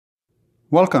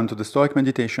Welcome to the Stoic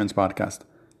Meditations podcast,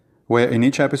 where in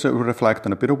each episode we reflect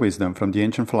on a bit of wisdom from the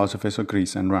ancient philosophers of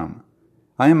Greece and Rome.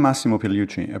 I am Massimo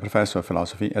Pigliucci, a professor of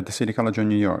philosophy at the City College of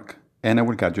New York, and I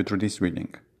will guide you through this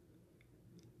reading.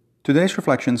 Today's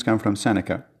reflections come from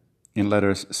Seneca, in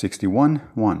letters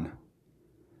 61:1.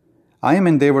 I am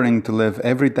endeavoring to live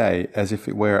every day as if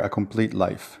it were a complete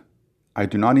life. I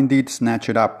do not indeed snatch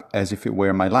it up as if it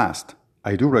were my last.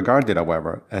 I do regard it,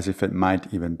 however, as if it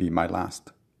might even be my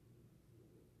last.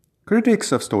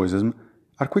 Critics of Stoicism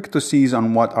are quick to seize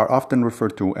on what are often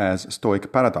referred to as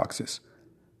Stoic paradoxes,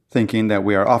 thinking that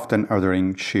we are often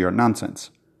uttering sheer nonsense.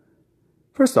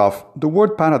 First off, the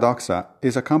word paradoxa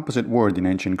is a composite word in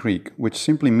ancient Greek, which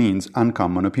simply means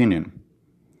uncommon opinion.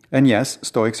 And yes,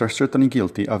 Stoics are certainly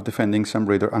guilty of defending some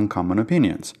rather uncommon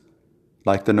opinions,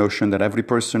 like the notion that every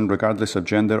person, regardless of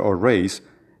gender or race,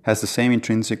 has the same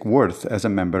intrinsic worth as a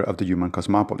member of the human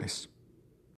cosmopolis.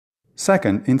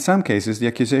 Second, in some cases the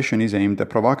accusation is aimed at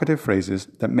provocative phrases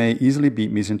that may easily be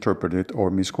misinterpreted or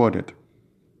misquoted.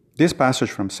 This passage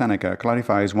from Seneca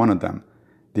clarifies one of them,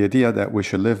 the idea that we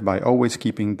should live by always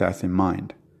keeping death in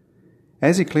mind.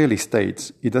 As he clearly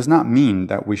states, it does not mean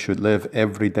that we should live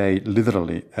every day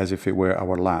literally as if it were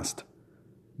our last.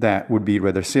 That would be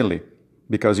rather silly,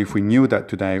 because if we knew that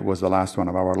today was the last one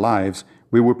of our lives,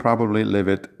 we would probably live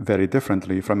it very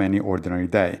differently from any ordinary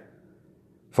day.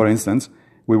 For instance,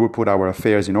 we would put our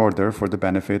affairs in order for the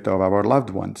benefit of our loved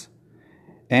ones,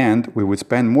 and we would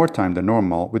spend more time than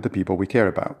normal with the people we care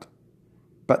about.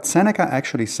 But Seneca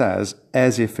actually says,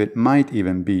 as if it might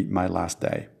even be my last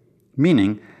day,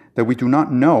 meaning that we do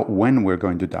not know when we're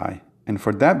going to die, and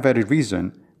for that very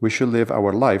reason, we should live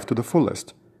our life to the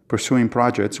fullest, pursuing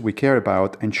projects we care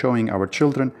about and showing our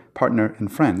children, partner,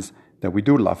 and friends that we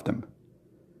do love them.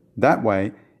 That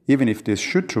way, even if this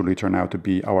should truly turn out to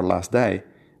be our last day,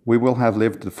 we will have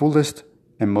lived the fullest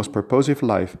and most purposive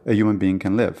life a human being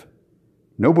can live.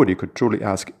 Nobody could truly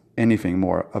ask anything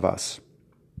more of us.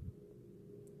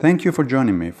 Thank you for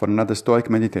joining me for another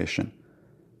Stoic meditation.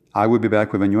 I will be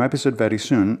back with a new episode very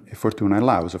soon, if Fortuna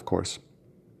allows, of course.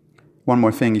 One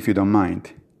more thing, if you don't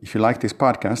mind. If you like this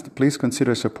podcast, please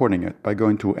consider supporting it by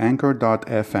going to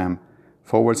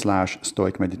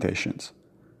anchor.fm/Stoic Meditations.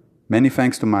 Many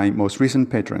thanks to my most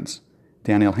recent patrons,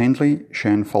 Daniel Handley,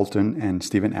 Shane Fulton, and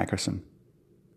Stephen Ackerson.